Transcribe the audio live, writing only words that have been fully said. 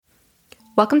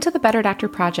Welcome to the Better Doctor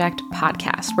Project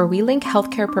podcast, where we link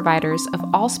healthcare providers of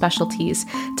all specialties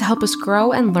to help us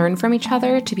grow and learn from each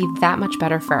other to be that much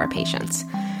better for our patients.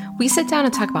 We sit down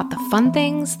and talk about the fun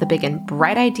things, the big and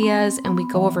bright ideas, and we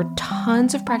go over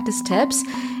tons of practice tips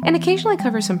and occasionally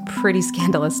cover some pretty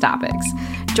scandalous topics.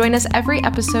 Join us every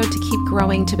episode to keep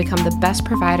growing to become the best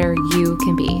provider you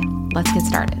can be. Let's get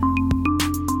started.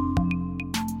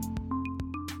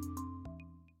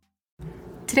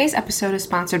 Today's episode is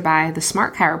sponsored by The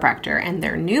Smart Chiropractor and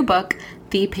their new book,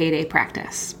 The Payday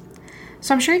Practice.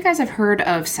 So I'm sure you guys have heard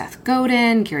of Seth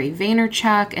Godin, Gary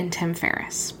Vaynerchuk, and Tim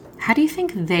Ferriss. How do you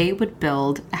think they would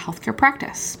build a healthcare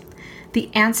practice? The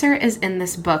answer is in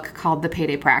this book called The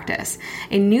Payday Practice,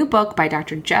 a new book by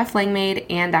Dr. Jeff Langmaid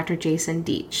and Dr. Jason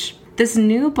Deitch. This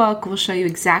new book will show you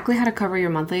exactly how to cover your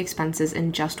monthly expenses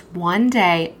in just one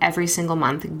day every single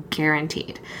month,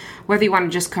 guaranteed. Whether you want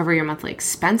to just cover your monthly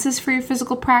expenses for your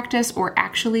physical practice or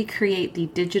actually create the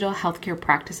digital healthcare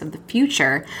practice of the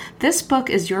future, this book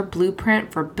is your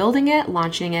blueprint for building it,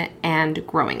 launching it, and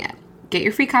growing it. Get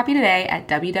your free copy today at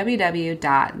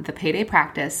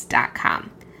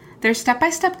www.thepaydaypractice.com. Their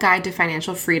step-by-step guide to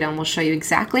financial freedom will show you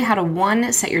exactly how to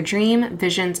 1. Set your dream,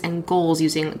 visions, and goals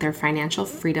using their financial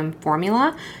freedom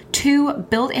formula, 2.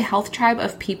 Build a health tribe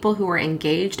of people who are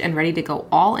engaged and ready to go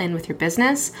all in with your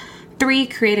business, 3.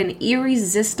 Create an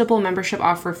irresistible membership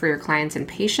offer for your clients and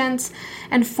patients,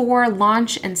 and 4.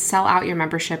 Launch and sell out your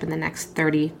membership in the next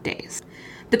 30 days.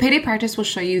 The Payday Practice will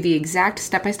show you the exact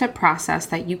step-by-step process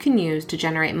that you can use to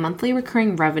generate monthly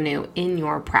recurring revenue in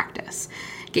your practice.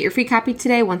 Get your free copy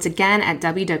today, once again, at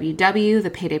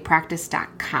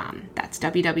www.thepaydaypractice.com. That's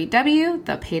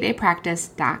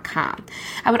www.thepaydaypractice.com.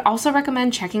 I would also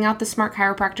recommend checking out The Smart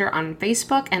Chiropractor on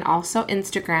Facebook and also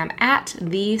Instagram at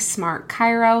The Smart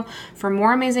Chiro for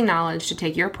more amazing knowledge to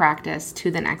take your practice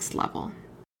to the next level.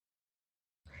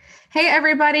 Hey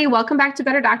everybody, welcome back to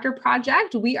Better Doctor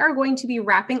Project. We are going to be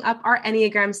wrapping up our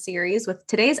Enneagram series with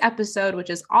today's episode, which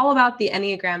is all about the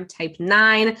Enneagram Type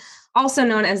 9, also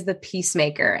known as the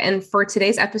Peacemaker. And for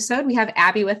today's episode, we have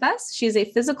Abby with us. She's a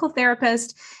physical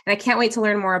therapist, and I can't wait to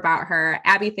learn more about her.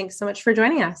 Abby, thanks so much for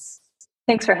joining us.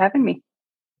 Thanks for having me.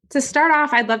 To start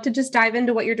off, I'd love to just dive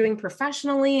into what you're doing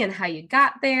professionally and how you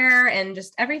got there and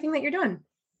just everything that you're doing.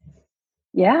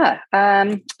 Yeah.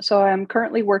 So I'm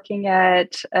currently working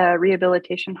at a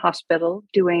rehabilitation hospital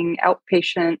doing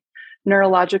outpatient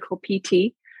neurological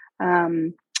PT.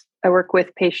 I work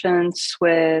with patients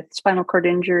with spinal cord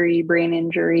injury, brain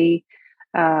injury,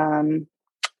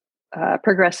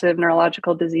 progressive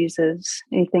neurological diseases,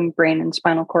 anything brain and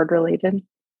spinal cord related.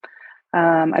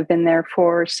 I've been there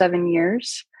for 7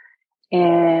 years,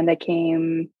 and I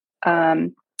came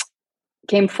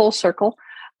full circle.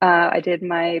 I did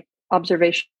my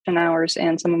observation hours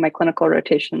and some of my clinical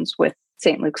rotations with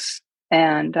St. Luke's,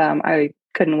 and I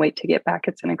couldn't wait to get back.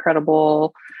 It's an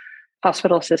incredible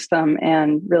hospital system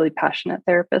and really passionate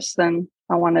therapists, and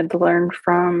I wanted to learn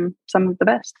from some of the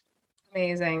best.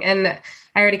 Amazing. And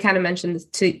I already kind of mentioned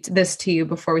this to you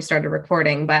before we started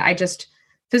recording, but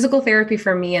physical therapy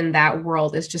for me in that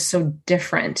world is just so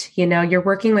different. You know, you're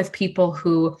working with people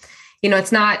who,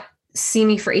 it's not see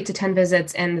me for 8 to 10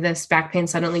 visits and this back pain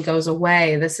suddenly goes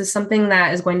away. This is something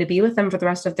that is going to be with them for the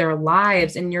rest of their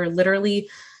lives. And you're literally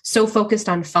so focused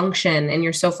on function and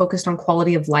you're so focused on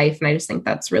quality of life. And I just think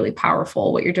that's really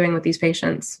powerful, what you're doing with these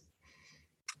patients.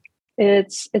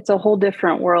 It's a whole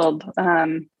different world,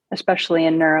 especially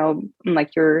in neuro,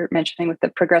 like you're mentioning with the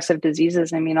progressive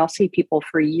diseases. I mean, I'll see people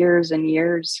for years and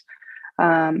years,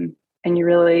 and you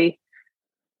really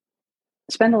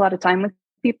spend a lot of time with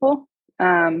people.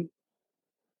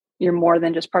 You're more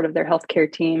than just part of their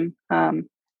healthcare team.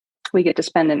 We get to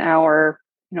spend an hour,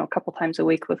 a couple times a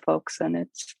week with folks, and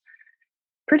it's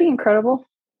pretty incredible.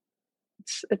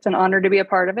 It's an honor to be a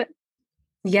part of it.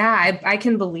 Yeah, I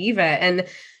can believe it. And,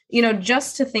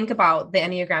 just to think about the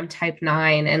Enneagram Type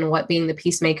 9 and what being the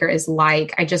peacemaker is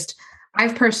like,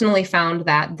 I've personally found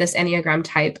that this Enneagram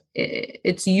type,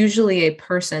 it's usually a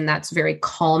person that's very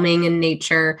calming in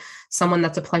nature, someone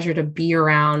that's a pleasure to be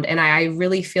around. And I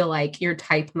really feel like your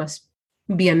type must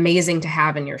be amazing to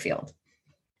have in your field.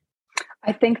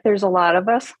 I think there's a lot of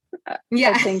us.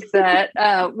 Yeah. I think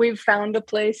that we've found a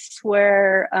place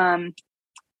where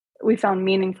we found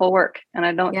meaningful work. And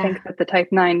I don't think that the Type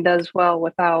 9 does well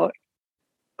without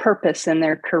purpose in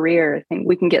their career. I think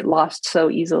we can get lost so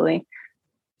easily.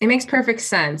 It makes perfect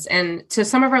sense. And to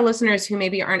some of our listeners who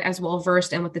maybe aren't as well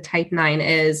versed in what the type 9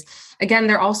 is, again,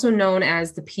 they're also known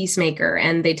as the peacemaker,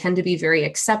 and they tend to be very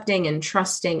accepting and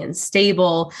trusting and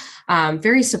stable,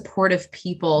 very supportive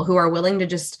people who are willing to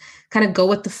just kind of go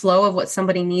with the flow of what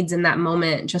somebody needs in that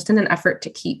moment, just in an effort to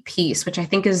keep peace, which I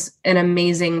think is an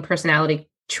amazing personality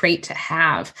trait to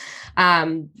have.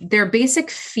 Their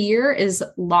basic fear is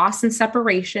loss and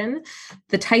separation.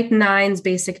 The type 9's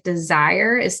basic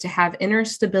desire is to have inner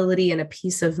stability and a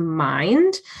peace of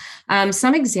mind.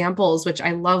 Some examples, which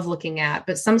I love looking at,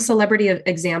 but some celebrity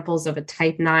examples of a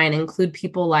type 9 include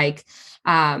people like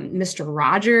Mr.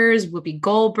 Rogers, Whoopi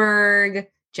Goldberg,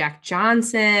 Jack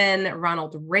Johnson,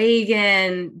 Ronald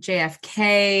Reagan,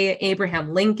 JFK,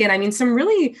 Abraham Lincoln. I mean, some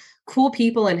really cool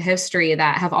people in history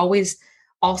that have always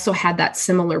also had that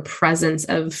similar presence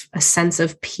of a sense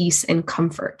of peace and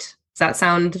comfort. Does that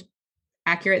sound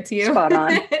accurate to you? Spot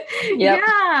on. Yep.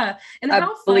 Yeah. And I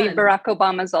believe Barack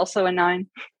Obama is also a 9.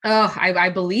 Oh, I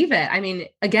believe it. I mean,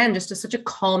 again, just such a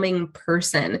calming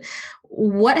person.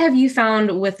 What have you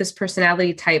found with this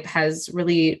personality type has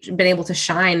really been able to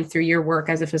shine through your work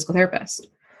as a physical therapist?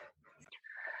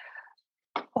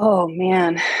 Oh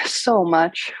man, so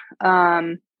much.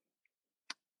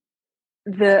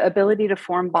 The ability to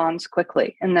form bonds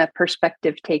quickly and the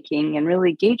perspective taking and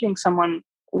really gauging someone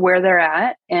where they're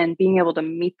at and being able to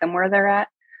meet them where they're at,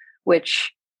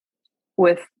 which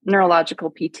with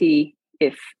neurological PT,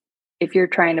 if you're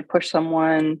trying to push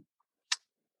someone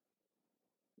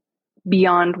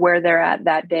beyond where they're at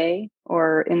that day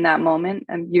or in that moment,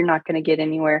 you're not going to get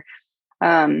anywhere.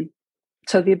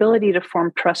 So the ability to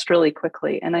form trust really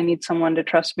quickly, and I need someone to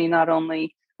trust me not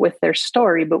only with their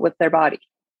story, but with their body.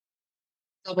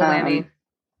 Double whammy.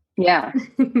 Yeah.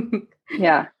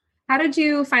 Yeah. How did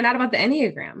you find out about the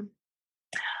Enneagram?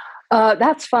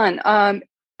 That's fun.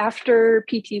 After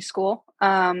PT school,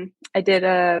 I did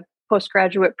a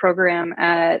postgraduate program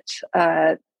at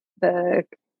the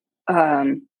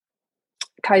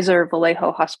Kaiser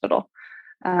Vallejo Hospital,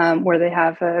 where they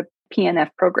have a PNF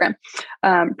program,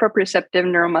 proprioceptive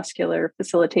neuromuscular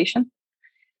facilitation.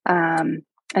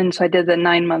 And so I did the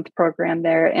 9-month program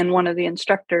there. And one of the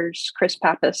instructors, Chris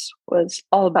Pappas, was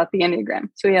all about the Enneagram.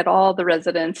 So he had all the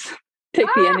residents take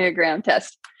the Enneagram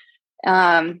test.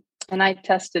 And I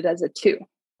tested as a 2,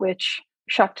 which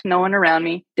shocked no one around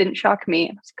me, didn't shock me.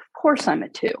 I was like, of course I'm a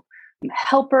 2. I'm a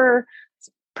helper. It's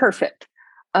perfect.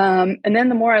 And then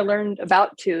the more I learned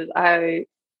about 2s, I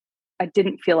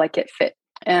didn't feel like it fit.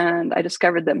 And I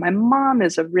discovered that my mom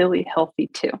is a really healthy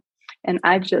 2. And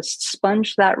I just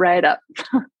sponged that right up.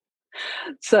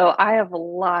 So I have a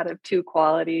lot of 2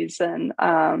 qualities, and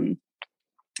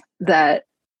that,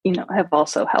 have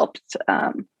also helped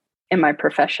in my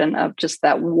profession of just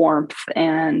that warmth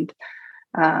and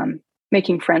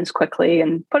making friends quickly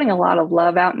and putting a lot of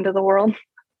love out into the world.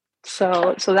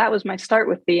 So that was my start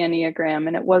with the Enneagram.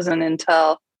 And it wasn't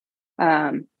until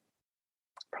probably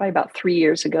about 3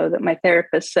 years ago that my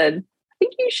therapist said, I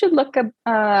think you should look at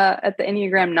the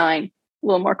Enneagram 9 a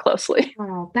little more closely.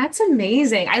 Oh, that's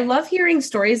amazing. I love hearing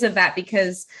stories of that,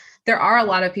 because there are a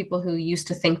lot of people who used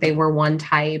to think they were one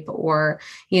type, or,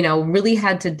 really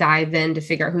had to dive in to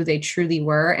figure out who they truly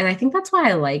were. And I think that's why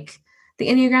I like the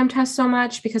Enneagram test so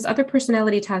much, because other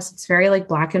personality tests, it's very like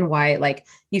black and white, like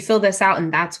you fill this out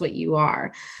and that's what you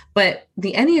are. But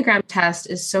the Enneagram test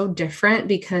is so different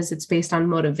because it's based on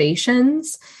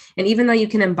motivations. And even though you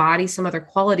can embody some other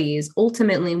qualities,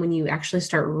 ultimately, when you actually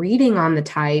start reading on the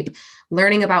type,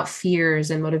 learning about fears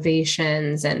and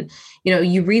motivations, and,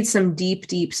 you read some deep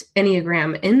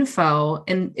Enneagram info,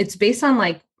 and it's based on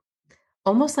like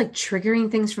almost like triggering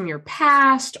things from your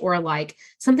past, or like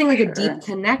something like a deep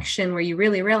connection where you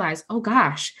really realize, oh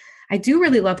gosh, I do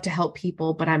really love to help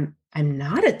people, but I'm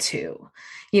not a 2.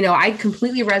 I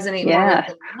completely resonate more with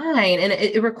the 9, and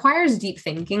it requires deep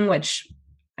thinking, which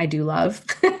I do love.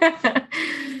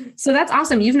 So that's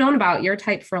awesome. You've known about your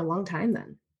type for a long time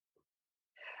then.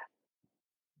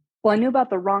 Well, I knew about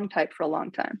the wrong type for a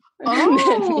long time.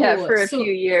 Oh, for a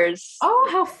few years. Oh,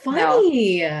 how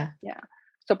funny. Yeah.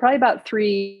 So probably about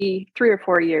 3 or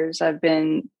 4 years, I've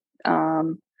been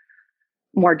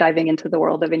more diving into the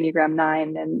world of Enneagram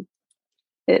 9, and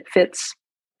it fits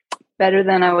better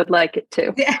than I would like it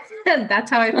to. Yeah, that's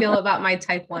how I feel about my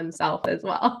type 1 self as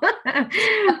well.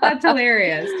 That's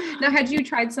hilarious. Now, had you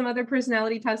tried some other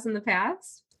personality tests in the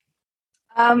past?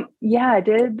 Yeah, I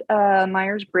did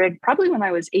Myers-Briggs probably when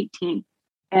I was 18,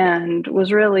 and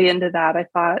was really into that. I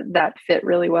thought that fit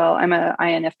really well. I'm an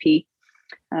INFP.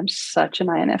 I'm such an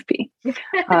INFP.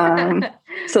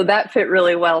 So that fit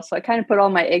really well. So I kind of put all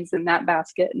my eggs in that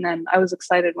basket. And then I was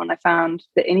excited when I found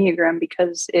the Enneagram,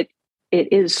 because it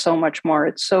it is so much more.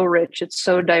 It's so rich. It's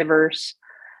so diverse.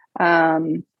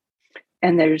 And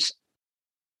there's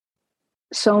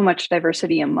so much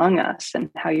diversity among us, and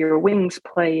how your wings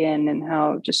play in, and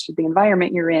how just the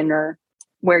environment you're in, or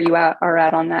where you are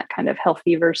at on that kind of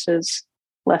healthy versus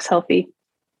less healthy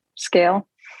scale.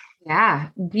 Yeah.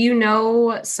 Do you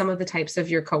know some of the types of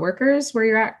your coworkers where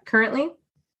you're at currently?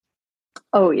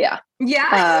 Oh yeah.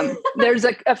 Yeah. There's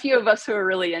a few of us who are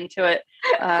really into it.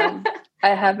 I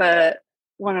have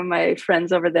one of my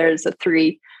friends over there is a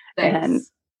 3. Nice. And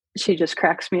she just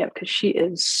cracks me up because she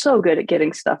is so good at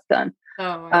getting stuff done.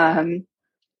 Oh, my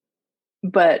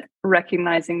but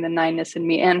recognizing the 9-ness in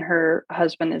me, and her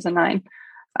husband is a 9.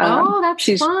 that's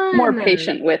she's fun. more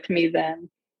patient with me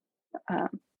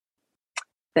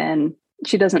than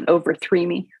she doesn't over 3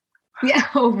 me. Yeah,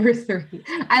 over 3.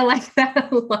 I like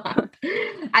that a lot.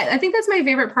 I think that's my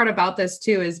favorite part about this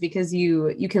too, is because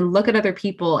you can look at other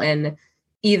people and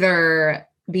either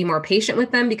be more patient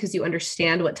with them because you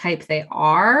understand what type they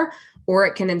are, or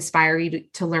it can inspire you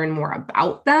to learn more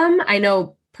about them. I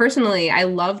know personally, I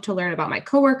love to learn about my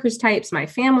coworkers' types, my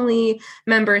family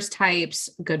members' types,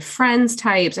 good friends'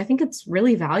 types. I think it's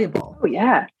really valuable. Oh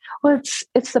yeah. Well,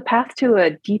 it's the path to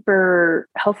a deeper,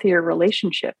 healthier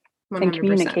relationship 100%. and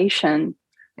communication.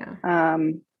 Yeah.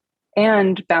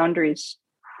 And boundaries.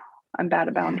 I'm bad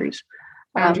at boundaries.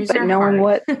 Boundaries but are knowing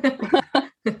hard.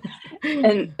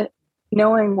 and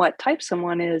knowing what type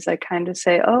someone is, I kind of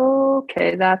say, oh,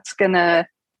 okay, that's gonna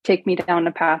take me down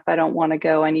a path I don't want to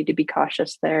go. I need to be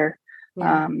cautious there.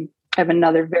 Yeah. I have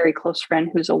another very close friend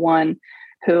who's a 1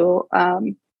 who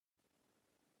I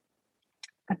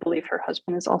believe her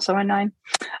husband is also a 9.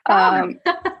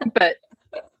 But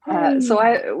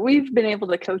so we've been able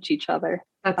to coach each other.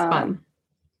 That's fun.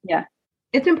 Yeah.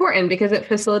 It's important because it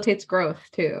facilitates growth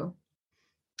too.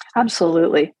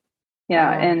 Absolutely. Yeah.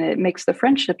 Wow. And it makes the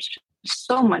friendships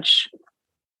so much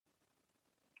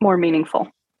more meaningful.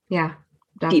 Yeah,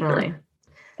 definitely. Deeper.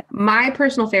 My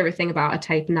personal favorite thing about a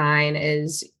type 9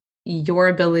 is your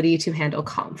ability to handle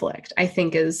conflict, I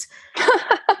think is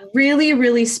really,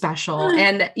 really special.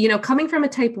 And, coming from a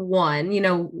type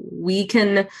 1, we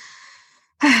can,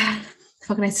 how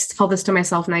can I tell this to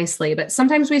myself nicely? But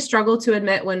sometimes we struggle to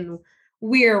admit when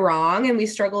we're wrong, and we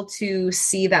struggle to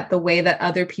see that the way that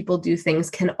other people do things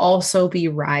can also be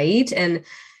right. And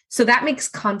so that makes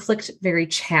conflict very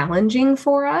challenging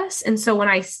for us. And so when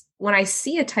I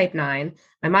see a type 9,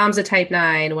 my mom's a type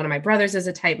 9, one of my brothers is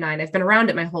a type 9, I've been around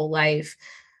it my whole life.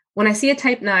 When I see a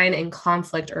type 9 in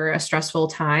conflict or a stressful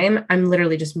time, I'm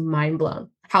literally just mind blown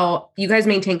how you guys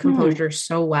maintain composure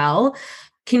so well.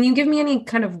 Can you give me any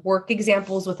kind of work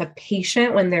examples with a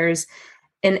patient when there's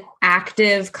an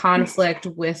active conflict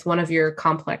with one of your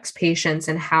complex patients,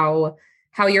 and how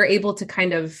you're able to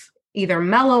kind of either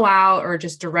mellow out or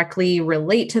just directly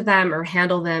relate to them or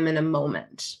handle them in a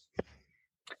moment?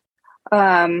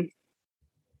 The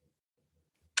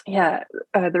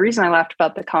reason I laughed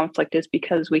about the conflict is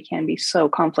because we can be so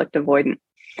conflict avoidant.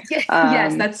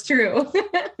 Yes, that's true.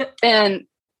 And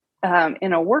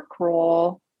in a work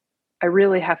role, I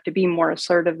really have to be more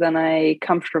assertive than I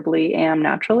comfortably am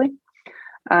naturally.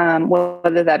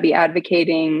 Whether that be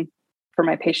advocating for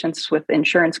my patients with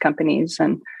insurance companies,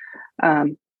 and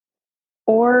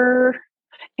or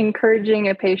encouraging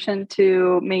a patient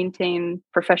to maintain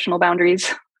professional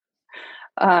boundaries.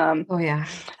 Oh yeah.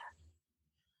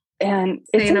 And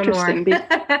it's interesting.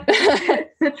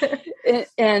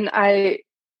 And I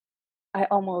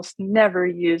almost never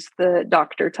use the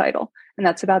doctor title. And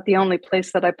that's about the only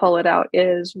place that I pull it out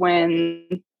is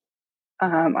when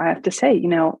I have to say,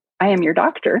 I am your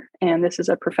doctor, and this is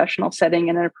a professional setting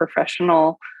and a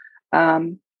professional,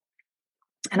 and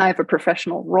I have a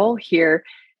professional role here.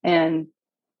 And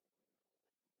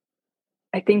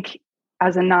I think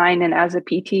as a 9 and as a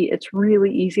PT, it's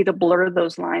really easy to blur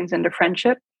those lines into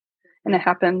friendship. And it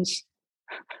happens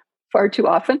far too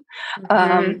often.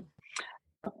 And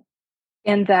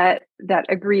that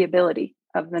agreeability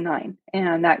of the 9,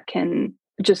 and that can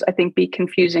just, I think, be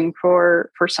confusing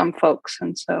for some folks.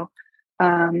 And so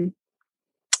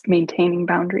maintaining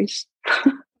boundaries.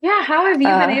 Yeah. How have you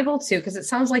been able to? Because it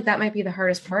sounds like that might be the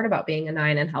hardest part about being a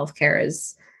 9 in healthcare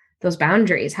is those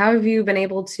boundaries. How have you been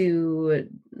able to,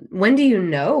 when do you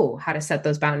know how to set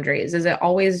those boundaries? Is it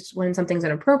always when something's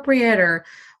inappropriate, or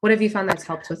what have you found that's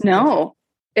helped with? No,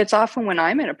 it's often when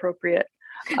I'm inappropriate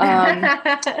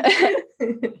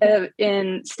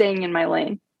in staying in my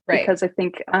lane. Right. Because I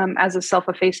think as a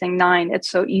self-effacing 9, it's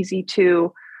so easy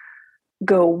to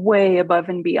go way above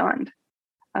and beyond.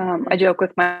 I joke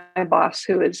with my boss,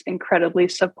 who is incredibly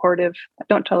supportive.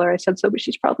 Don't tell her I said so, but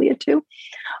she's probably a 2.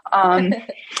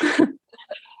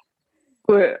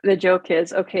 the joke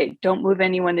is, okay, don't move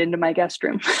anyone into my guest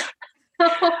room.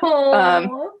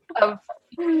 Of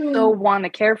so want to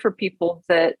care for people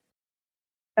that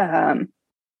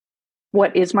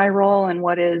what is my role and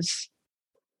what is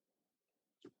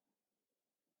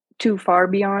too far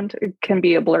beyond, it can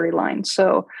be a blurry line.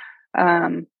 So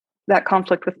that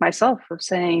conflict with myself of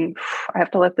saying, I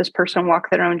have to let this person walk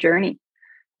their own journey.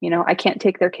 I can't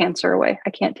take their cancer away. I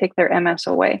can't take their MS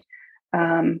away.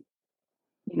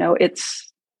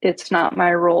 It's not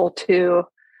my role to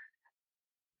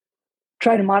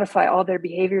try to modify all their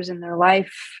behaviors in their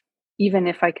life, even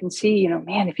if I can see,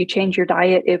 man, if you change your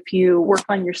diet, if you work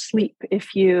on your sleep,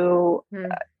 if you,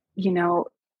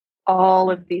 all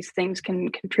of these things can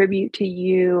contribute to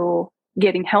you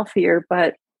getting healthier,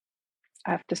 but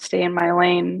I have to stay in my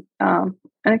lane. And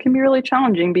it can be really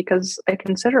challenging because I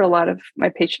consider a lot of my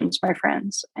patients my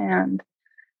friends. And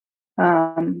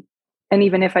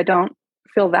even if I don't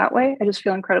feel that way, I just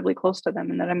feel incredibly close to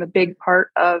them and that I'm a big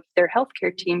part of their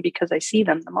healthcare team because I see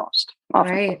them the most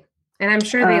often. Right. And I'm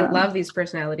sure they love these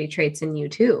personality traits in you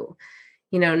too.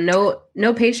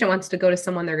 No patient wants to go to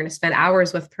someone they're going to spend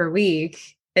hours with per week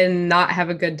and not have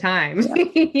a good time,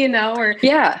 or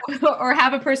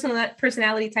have a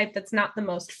personality type that's not the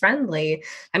most friendly.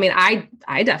 I mean, I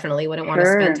definitely wouldn't want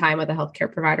to spend time with a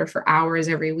healthcare provider for hours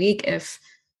every week if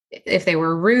they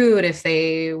were rude, if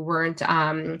they weren't,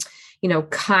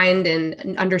 kind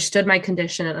and understood my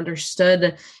condition and understood,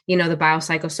 the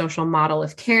biopsychosocial model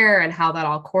of care and how that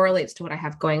all correlates to what I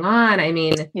have going on. I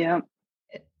mean,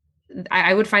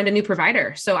 I would find a new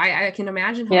provider. So I can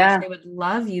imagine how much they would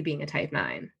love you being a type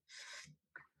 9.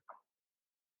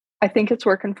 I think it's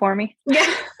working for me. Yeah.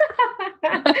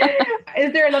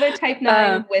 Is there another type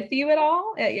 9 with you at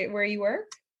all where you work?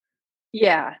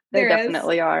 Yeah, there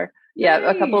definitely are. Yeah.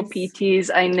 Nice. A couple of PTs.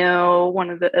 I know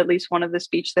at least one of the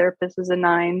speech therapists is a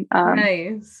 9.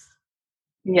 Nice.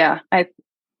 Yeah.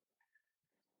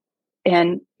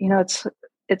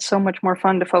 It's so much more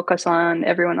fun to focus on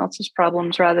everyone else's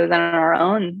problems rather than our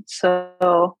own.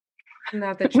 So we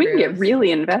can get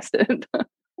really invested.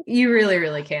 You really,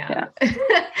 really can.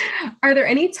 Yeah. Are there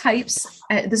any types,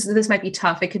 this might be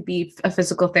tough. It could be a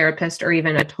physical therapist or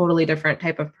even a totally different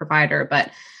type of provider,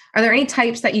 but are there any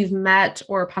types that you've met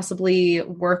or possibly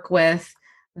work with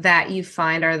that you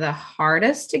find are the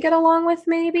hardest to get along with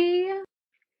maybe?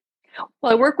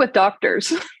 Well, I work with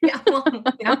doctors. Yeah. Well,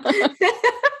 yeah.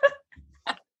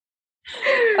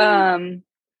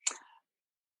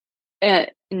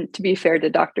 And to be fair to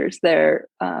doctors, they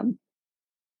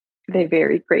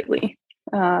vary greatly.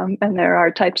 And there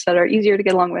are types that are easier to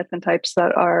get along with and types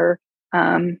that are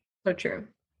so true.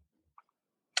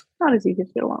 Not as easy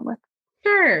to get along with.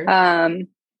 Sure.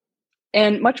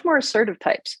 And much more assertive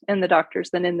types in the doctors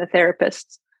than in the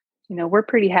therapists. We're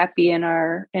pretty happy in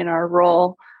our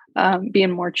role,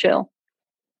 being more chill.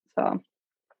 So,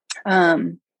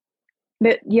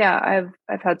 but yeah,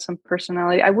 I've had some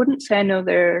personality. I wouldn't say I know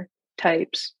their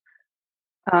types,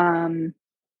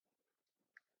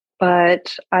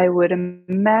 but I would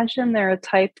imagine they're a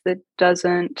type that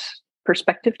doesn't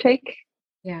perspective take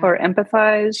or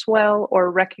empathize well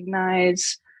or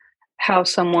recognize how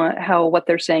what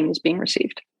they're saying is being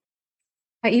received.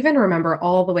 I even remember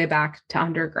all the way back to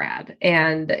undergrad.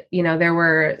 And, there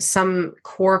were some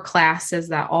core classes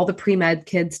that all the pre-med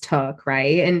kids took,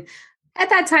 right? And at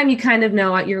that time, you kind of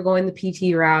know you're going the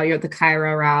PT route, you're the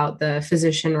chiro route, the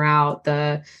physician route,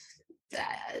 the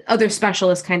other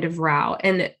specialist kind of route.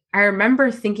 And I remember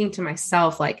thinking to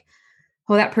myself, like,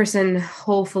 well, that person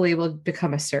hopefully will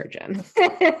become a surgeon.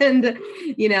 And,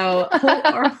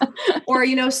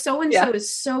 or so-and-so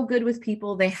is so good with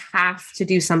people, they have to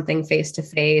do something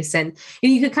face-to-face. And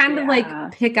you could kind of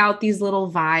like pick out these little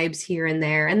vibes here and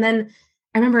there. And then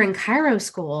I remember in chiro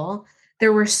school,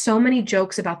 there were so many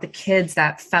jokes about the kids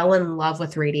that fell in love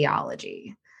with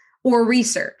radiology or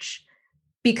research.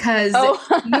 Because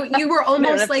you were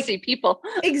almost like see people.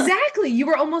 Exactly. You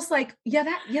were almost like,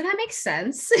 that makes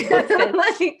sense.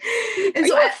 And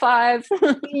so at 5.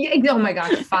 Oh my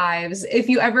gosh, 5s. If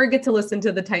you ever get to listen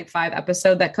to the type 5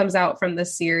 episode that comes out from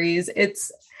this series,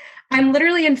 I'm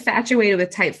literally infatuated with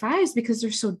type 5s because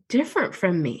they're so different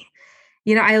from me.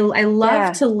 I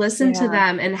love to listen to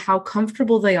them and how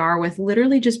comfortable they are with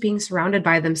literally just being surrounded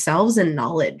by themselves and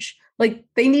knowledge. Like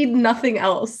they need nothing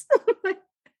else.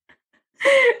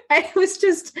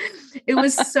 It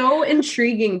was so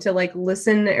intriguing to like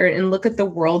listen and look at the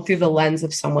world through the lens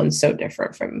of someone so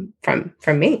different from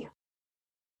me.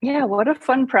 Yeah. What a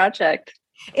fun project.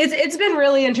 It's been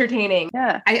really entertaining.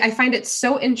 Yeah. I find it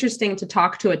so interesting to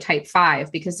talk to a type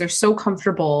 5 because they're so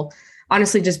comfortable,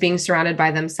 honestly, just being surrounded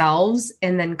by themselves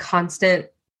and then constant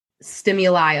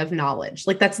stimuli of knowledge.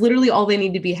 Like that's literally all they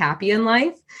need to be happy in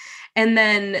life. And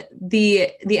then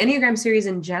the Enneagram series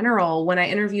in general, when I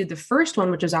interviewed the first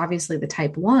one, which was obviously the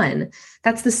type 1,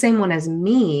 that's the same one as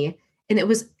me. And it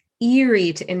was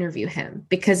eerie to interview him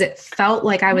because it felt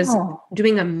like I was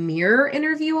doing a mirror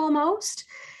interview almost.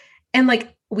 And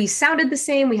like we sounded the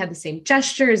same, we had the same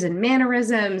gestures and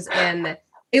mannerisms, and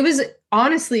it was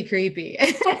honestly creepy.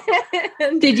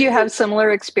 Did you have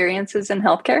similar experiences in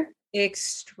healthcare?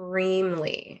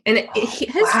 Extremely. And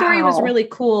his story was really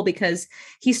cool because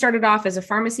he started off as a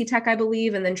pharmacy tech, I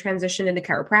believe, and then transitioned into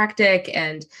chiropractic.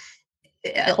 And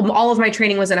all of my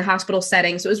training was in a hospital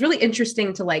setting. So it was really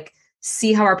interesting to like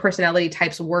see how our personality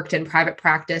types worked in private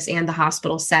practice and the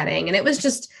hospital setting. And it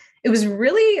was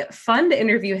really fun to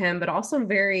interview him, but also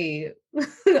very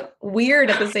weird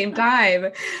at the same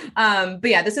time. But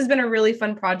yeah, this has been a really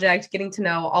fun project, getting to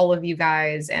know all of you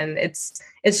guys. And it's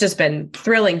just been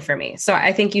thrilling for me. So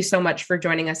I thank you so much for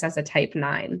joining us as a type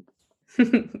 9.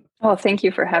 Oh, thank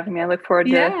you for having me. I look forward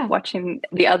to watching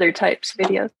the other types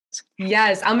videos.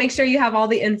 Yes, I'll make sure you have all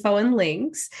the info and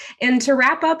links. And to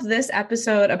wrap up this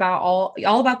episode about all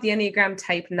about the Enneagram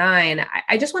Type 9,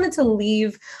 I just wanted to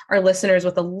leave our listeners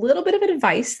with a little bit of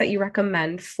advice that you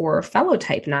recommend for fellow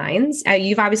Type 9s.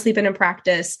 You've obviously been in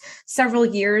practice several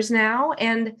years now,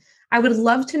 and I would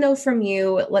love to know from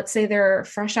you, let's say they're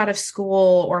fresh out of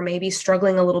school or maybe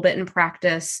struggling a little bit in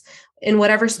practice in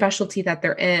whatever specialty that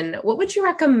they're in, what would you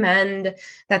recommend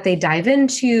that they dive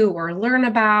into or learn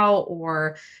about,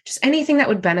 or just anything that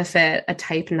would benefit a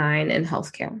type 9 in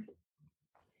healthcare?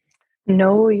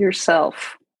 Know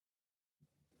yourself.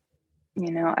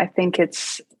 I think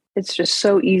it's just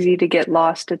so easy to get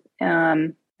lost.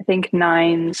 I think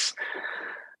 9s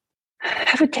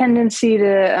have a tendency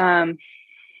to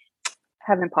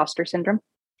have imposter syndrome.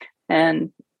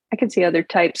 And I can see other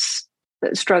types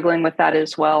struggling with that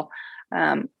as well.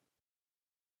 I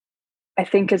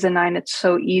think as a 9, it's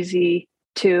so easy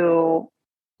to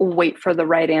wait for the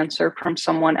right answer from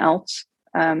someone else,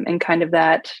 and kind of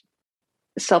that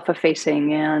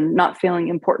self-effacing and not feeling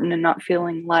important and not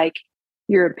feeling like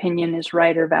your opinion is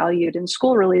right or valued. And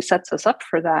school really sets us up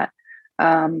for that.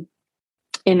 In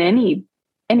any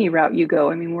route you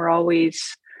go, I mean, we're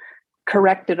always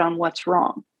corrected on what's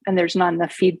wrong, and there's not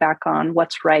enough feedback on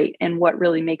what's right and what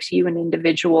really makes you an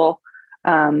individual.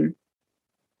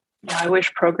 I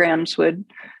wish programs would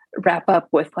wrap up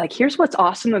with like, here's what's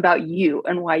awesome about you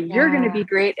and why you're going to be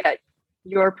great at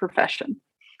your profession.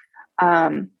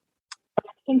 I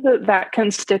think that can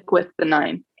stick with the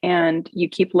 9, and you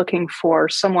keep looking for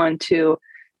someone to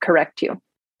correct you.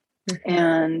 Mm-hmm.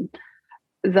 And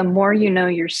the more you know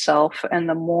yourself and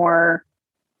the more,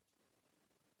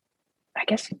 I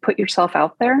guess, you put yourself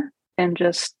out there and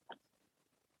just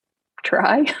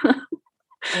try.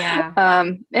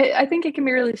 I think it can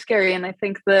be really scary. And I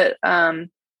think that I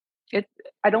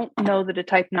don't know that a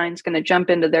type 9 is going to jump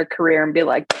into their career and be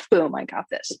like, boom, I got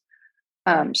this.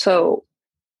 So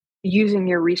using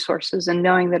your resources and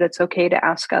knowing that it's okay to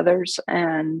ask others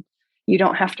and you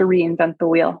don't have to reinvent the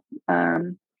wheel.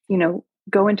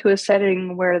 Go into a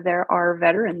setting where there are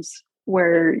veterans,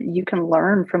 where you can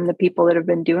learn from the people that have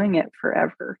been doing it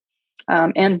forever,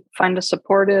 and find a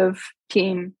supportive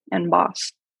team and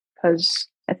boss, because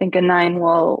I think a 9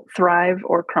 will thrive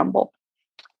or crumble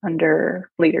under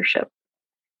leadership.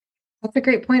 That's a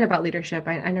great point about leadership.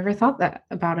 I never thought that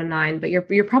about a 9, but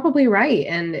you're probably right.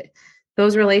 And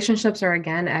those relationships are,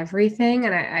 again, everything.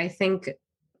 And I think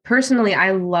personally,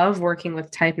 I love working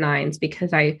with type 9s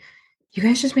because you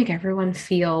guys just make everyone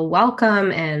feel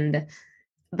welcome and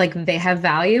like they have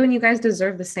value, and you guys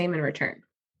deserve the same in return.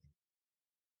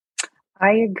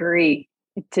 I agree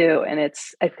too. And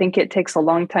I think it takes a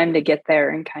long time to get there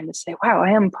and kind of say, wow, I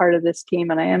am part of this team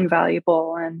and I am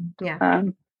valuable. And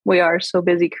we are so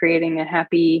busy creating a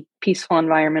happy, peaceful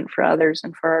environment for others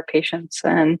and for our patients.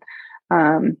 And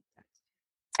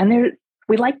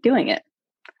we like doing it,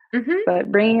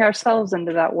 but bringing ourselves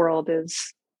into that world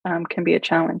can be a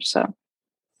challenge. So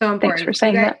important. Thanks for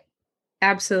saying that.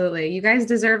 Absolutely. You guys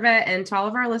deserve it. And to all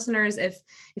of our listeners, if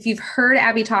you've heard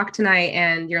Abby talk tonight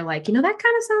and you're like, that kind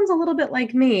of sounds a little bit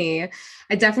like me,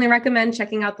 I definitely recommend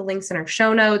checking out the links in our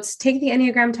show notes. Take the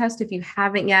Enneagram test if you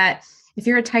haven't yet. If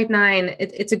you're a type 9,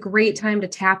 it's a great time to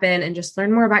tap in and just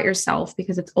learn more about yourself,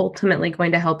 because it's ultimately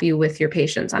going to help you with your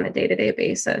patients on a day-to-day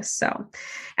basis. So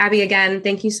Abby, again,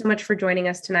 thank you so much for joining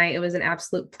us tonight. It was an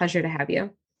absolute pleasure to have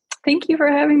you. Thank you for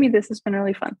having me. This has been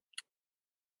really fun.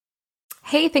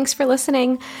 Hey, thanks for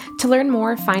listening. To learn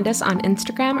more, find us on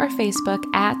Instagram or Facebook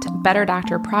at Better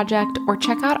Doctor Project, or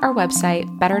check out our website,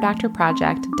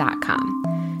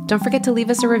 betterdoctorproject.com. Don't forget to leave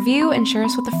us a review and share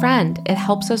us with a friend. It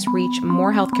helps us reach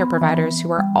more healthcare providers who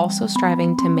are also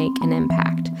striving to make an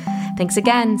impact. Thanks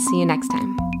again. See you next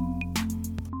time.